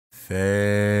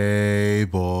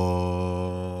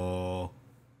FabvL.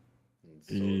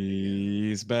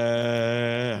 He's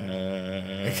back.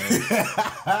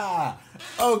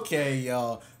 Okay,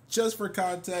 y'all. Just for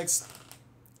context,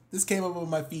 this came up on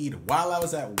my feed while I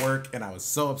was at work, and I was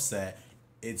so upset.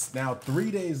 It's now 3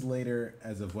 days later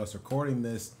as of us recording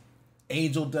this.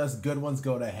 Angel Dust, Good Ones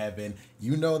Go to Heaven.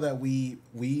 You know that we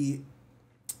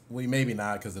maybe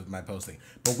not because of my posting,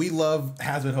 but we love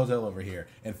Hazbin Hotel over here,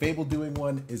 and FabvL doing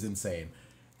one is insane.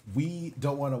 We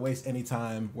don't want to waste any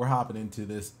time. We're hopping into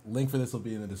this. Link for this will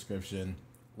be in the description.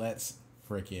 Let's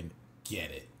freaking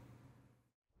get it.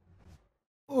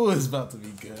 Oh, it's about to be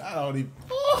good. I don't even.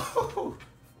 Oh.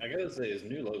 I gotta say, his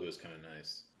new logo is kind of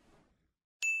nice.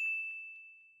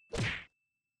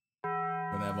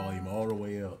 Turn that volume all the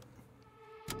way up.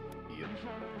 Yep.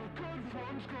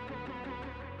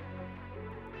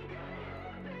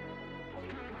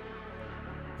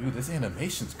 Dude, this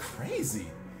animation's crazy.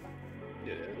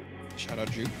 Yeah. Shout out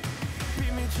Juke.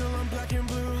 Beat me till I'm black and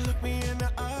blue, look me in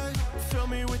the eye. Fill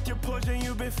me with your poison,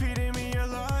 you've been feeding me your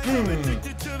life. I'm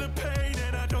addicted to the pain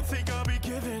and I don't think I'll be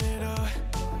giving it up.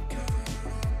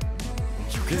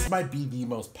 This might be the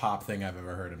most pop thing I've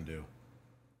ever heard him do.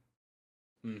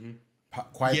 Mm-hmm.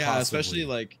 Quite Yeah, possibly.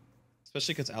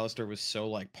 especially because Alistair was so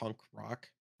like punk rock.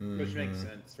 Which makes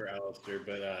sense for Alistair,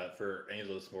 but for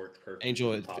Angel it's more perfect.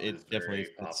 Angel, it Pop is definitely very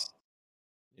pop. fits.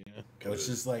 Yeah. It's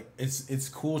just like it's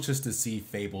cool just to see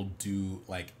FabvL do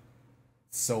like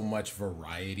so much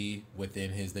variety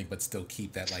within his thing, but still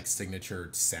keep that like signature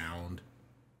sound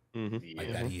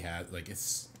like that he has. Like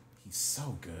he's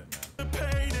so good, man. The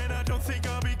pain and I don't think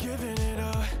I'll be giving it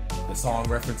up. The song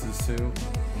references too.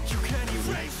 You can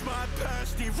erase my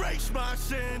past, erase my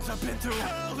sins. I've been through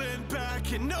hell and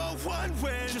back and no one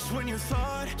wins. Just when you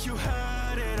thought you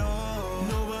had it all,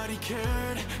 nobody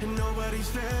cared and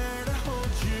nobody's there to hold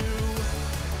you.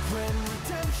 When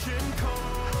redemption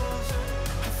calls,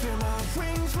 I fear my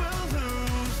wings will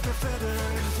lose their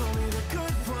feathers. 'Cause only the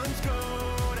good ones go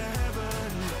to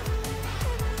heaven.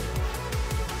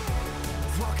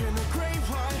 Walking the great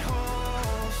white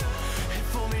halls,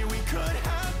 if only we could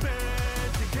have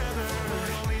been together. But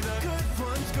only the good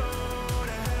ones go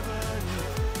to heaven.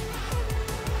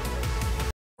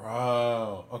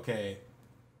 Bro, okay.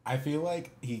 I feel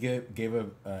like he gave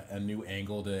a new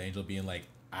angle to Angel being like,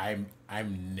 I'm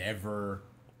never,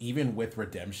 even with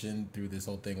redemption through this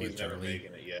whole thing with He's never Charlie.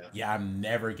 making it, yeah. Yeah, I'm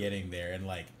never getting there, and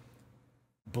like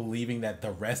believing that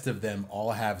the rest of them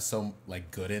all have some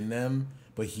like good in them,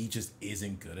 but he just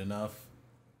isn't good enough.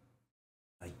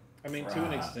 Like, I mean, to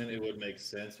an extent, it would make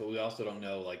sense, but we also don't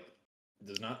know, like,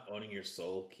 does not owning your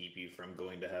soul keep you from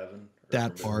going to heaven?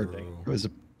 That part, I was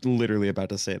literally about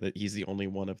to say that he's the only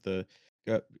one of the.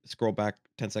 Scroll back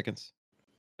 10 seconds.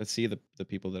 Let's see the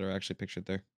people that are actually pictured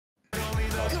there.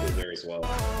 Possible there as well.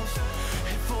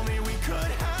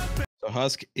 So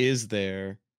Husk is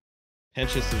there.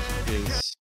 Henchus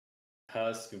is.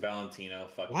 Husk, Valentino.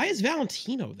 Why is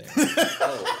Valentino there?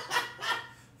 Oh,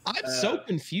 I'm so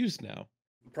confused now.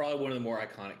 probably one of the more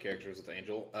iconic characters with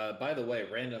Angel. By the way,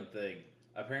 random thing.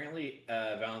 Apparently,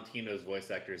 Valentino's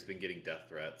voice actor has been getting death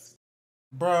threats.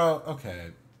 bro, okay.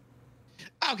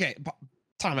 Okay,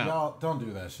 time out. Y'all don't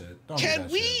do that shit. Don't do Can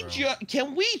that we shit,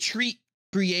 can we treat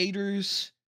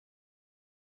creators?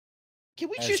 Can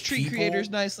we As just treat people? creators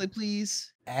nicely, please?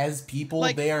 as people,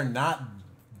 Like, they are not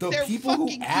the they're people who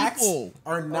fucking act people.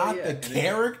 are not yeah, the and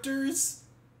characters.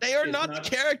 They are It's not the not-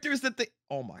 characters that they.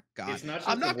 Oh my god! It's not just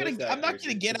I'm the not gonna. voice I'm not actors,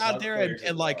 gonna it's get the out there and, cosplayers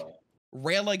as like well.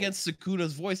 rail against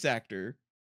Sakuda's voice actor.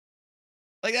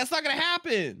 Like that's not gonna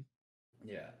happen.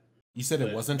 Yeah. You said it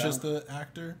But wasn't just the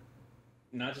actor.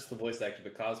 Not just the voice actor,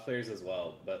 but cosplayers as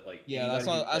well. But like, Yeah, I anybody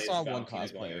saw- who I plays saw one Valentino going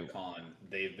to cosplayer. a con,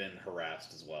 they've been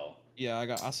harassed as well.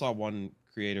 Yeah, I saw one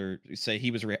creator say he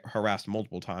was harassed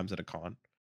multiple times at a con.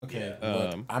 Okay, Yeah.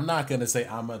 look, I'm not gonna say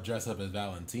I'm gonna dress up as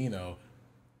Valentino,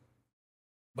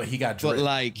 but he got But dressed.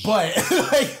 like, But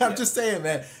like, I'm just saying,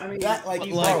 man. I mean, that like,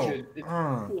 he's bro, like it's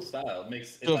a cool style. It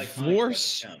makes it's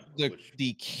divorce iconic like him, which-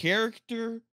 the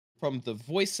character from the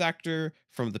voice actor,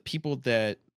 from the people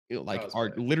that like are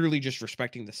Cosplay. literally just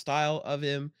respecting the style of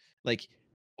him. Like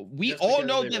we Just all because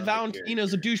know they that run the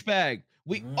Valentino's a character. douchebag.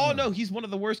 We all know he's one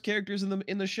of the worst characters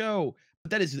in the show.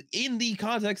 But that is in the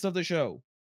context of the show.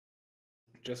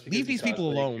 just Leave because these you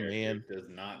people cosplay a alone, character man. Does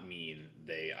not mean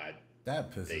they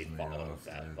that pisses they me follow off.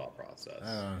 that dude. thought process. That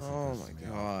honestly Oh pisses my me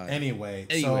off. god. Anyway,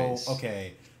 Anyways. so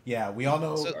okay, yeah, we all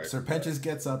know So- Serpentious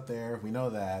gets up there. We know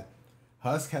that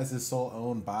Husk has his soul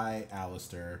owned by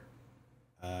Alistair.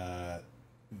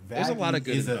 There's a lot of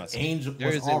good is in an Husk. angel. There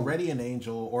Was is a- already an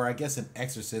angel, or I guess an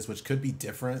exorcist, which could be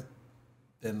different.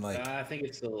 then like I think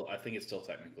it's still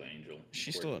technically Angel.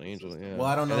 She's still an angel, yeah. well,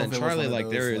 I don't know And if then it was Charlie, one of like,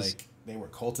 those, there is like they were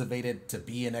cultivated to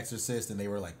be an exorcist and they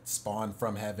were like spawned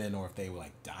from heaven, or if they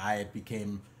like died,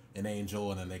 became an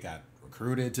angel, and then they got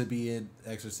recruited to be an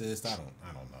exorcist. I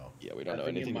don't know. yeah, we don't know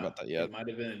anything about that yet. It might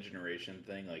have been a generation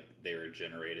thing, like they were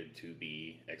generated to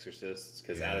be exorcists,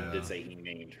 because Adam did say he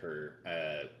named her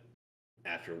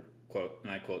after, quote,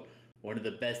 and I quote, one of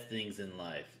the best things in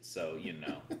life. So, you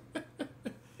know,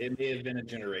 it may have been a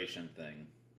generation thing.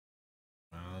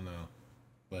 I don't know,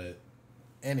 but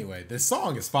anyway, this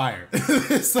song is fire.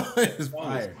 This song is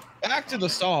fire. Back to the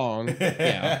song.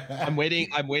 Yeah, I'm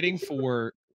waiting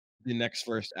for the next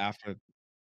verse after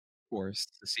chorus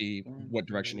to see what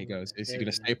direction he goes. Is he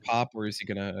gonna stay pop, or is he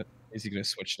gonna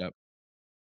switch it up?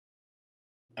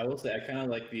 I will say I kind of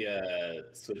like the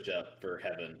switch up for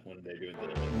Heaven when they're doing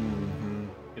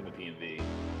in the PMV.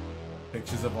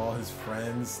 Pictures of all his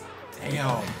friends. Damn.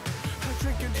 I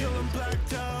drink until I'm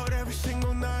blacked out every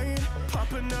single night. Pop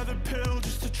another pill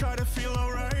just to try to feel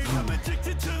alright. I'm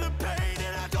addicted to the pain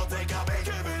and I don't think I'll be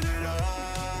giving it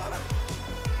up.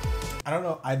 I don't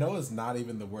know. I know it's not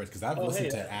even the words because I've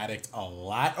listened to Addict a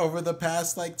lot over the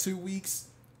past like 2 weeks.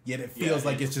 Yet it feels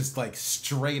like it's just like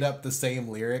straight up the same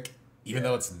lyric, even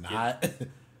though it's not.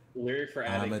 Lyric for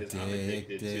I'm Addict is I'm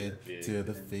addicted to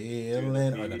the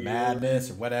feeling or the madness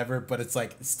or whatever, but it's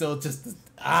like still just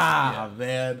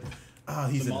man. Oh,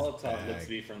 he's the in his Molotov bag.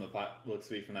 looks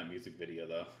to be from that music video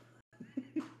though.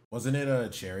 Wasn't it a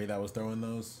Cherry that was throwing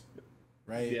those?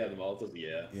 Right? Yeah, the Molotov.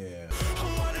 Yeah. Yeah.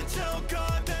 I wanna tell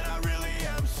God that I really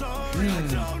am sorry. I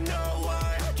don't know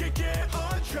why I could get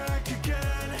on track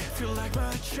again. Feel like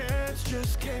my chance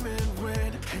just came and went,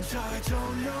 and I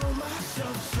don't know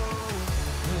myself so.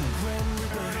 When we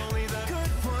burn, only the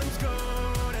good ones go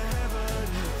to heaven.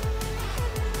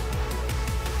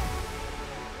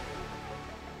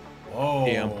 Whoa.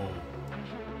 Damn.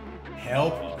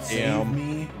 Help. Save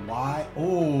me. Why?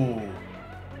 Oh.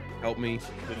 Help me.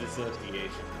 The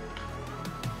dissociation.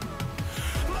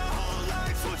 My whole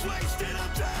life was wasted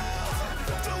up down.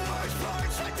 The worst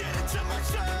parts I did it to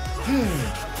myself.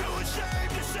 I'm too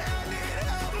ashamed to say I need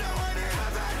help. No, I need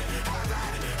heaven.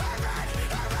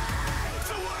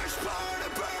 The worst part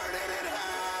of burning in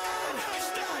hell is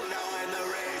not knowing the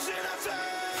reason I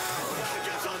fell. I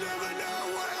guess I'll never know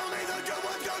why only the good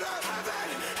ones go to heaven.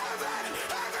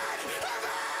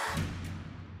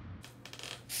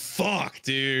 Fuck,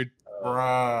 dude.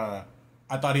 Bruh.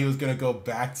 I thought he was gonna go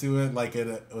back to it like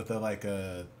with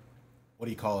a what do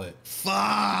you call it?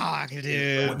 Fuck,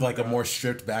 dude. With like a more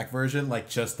stripped back version, like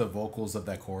just the vocals of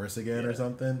that chorus again or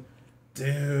something.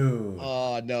 Dude.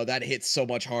 Oh no, that hits so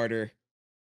much harder.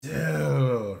 Dude.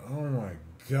 Oh my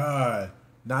god.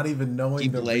 Not even knowing He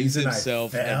the blames reason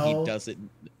himself I fell. and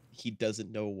he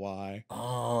doesn't know why.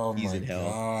 Oh He's my in hell.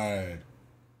 god.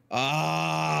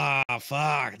 Ah,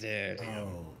 fuck, dude.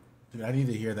 Oh. Dude, I need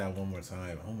to hear that one more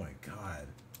time. Oh my god.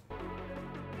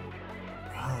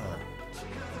 Wow.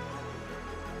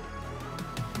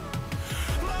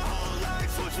 My whole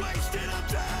life was wasted up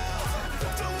down. The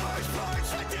worst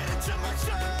parts I did it to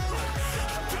myself.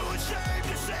 I'm too ashamed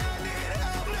to say I need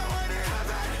help. No, I need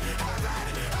heaven.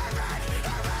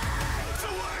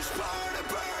 The worst part of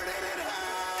burning in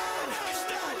hell is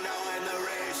not knowing the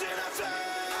reason I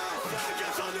fell. I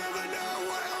guess I'll never know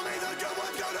why only the good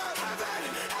ones go to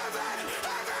heaven.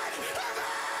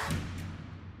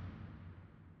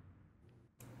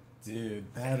 Dude,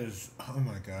 that is, oh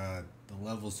my god. The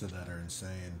levels to that are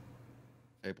insane.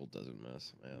 Fable doesn't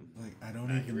miss, man. Like, I don't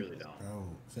Nah, you even, really don't. bro.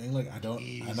 Saying like, I don't,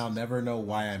 Jesus. and I'll never know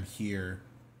why I'm here.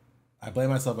 I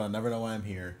blame myself, but I'll never know why I'm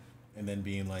here. And then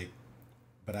being like,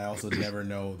 but I also never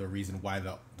know the reason why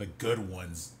the good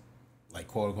ones, like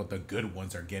quote unquote, the good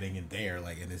ones are getting in there.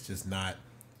 Like, and it's just not,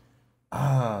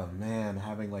 man,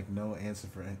 having like no answer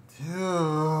for it.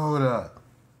 Dude.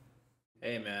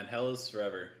 Hey man, hell is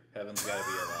forever. Heaven's gotta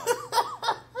be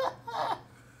alive.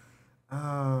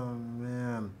 Oh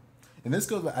man. And this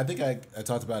goes back, I think I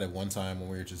talked about it one time when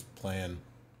we were just playing.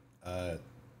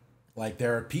 Like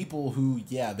there are people who,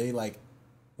 yeah, they like,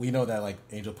 we know that like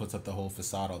Angel puts up the whole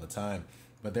facade all the time,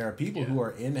 but there are people who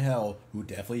are in hell who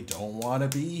definitely don't want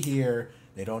to be here.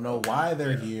 They don't know why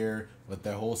they're here, but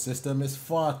their whole system is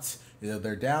fucked. You know,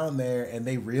 they're down there and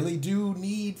they really do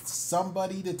need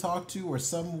somebody to talk to or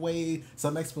some way,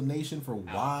 some explanation for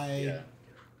why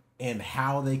and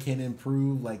how they can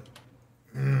improve. Like,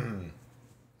 And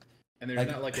there's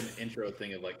not like an intro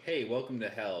thing of like, hey, welcome to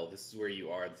hell. This is where you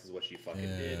are. This is what you fucking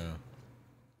did.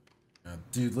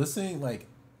 Dude, listening, like,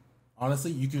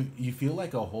 honestly, you feel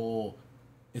like a whole,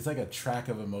 it's like a track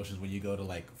of emotions when you go to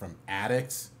like from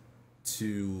Addict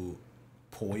to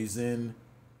Poison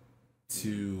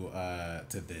to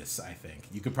this. I think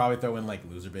you could probably throw in like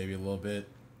Loser Baby a little bit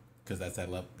because that's that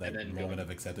moment of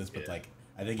acceptance. But like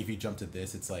I think if you jump to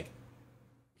this, it's like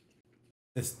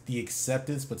it's the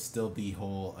acceptance, but still the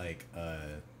whole like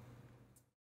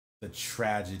the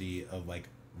tragedy of like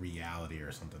reality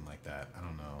or something like that. I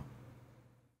don't know.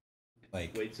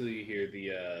 Like wait till you hear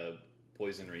the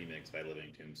Poison remix by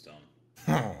Living Tombstone.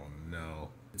 Oh no!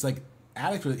 It's like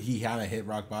Alex. He kind of hit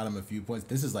rock bottom a few points.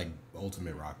 This is like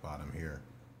ultimate rock bottom here.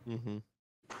 Mm-hmm.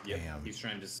 Yeah, Damn. he's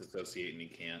trying to disassociate and he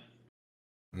can't.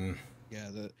 Mm. Yeah,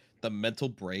 the mental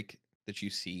break that you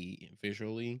see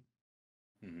visually,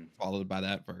 followed by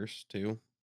that verse too,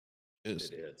 is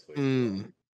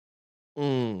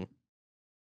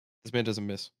This man doesn't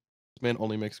miss. This man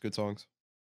only makes good songs.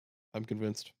 I'm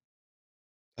convinced.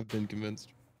 I've been convinced.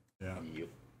 Yeah. Yep.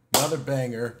 Another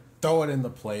banger. Throw it in the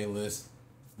playlist.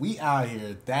 We out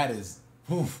here. That is.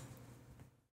 Oof.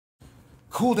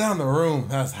 Cool down the room.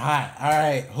 That's hot. All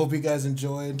right. Hope you guys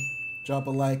enjoyed. Drop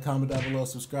a like, comment down below,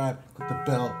 subscribe, click the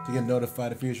bell to get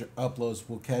notified of future uploads.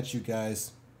 We'll catch you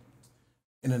guys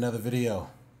in another video.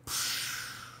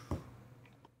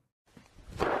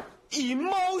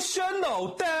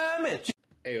 Emotional damage.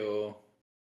 Ayo.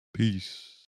 Peace.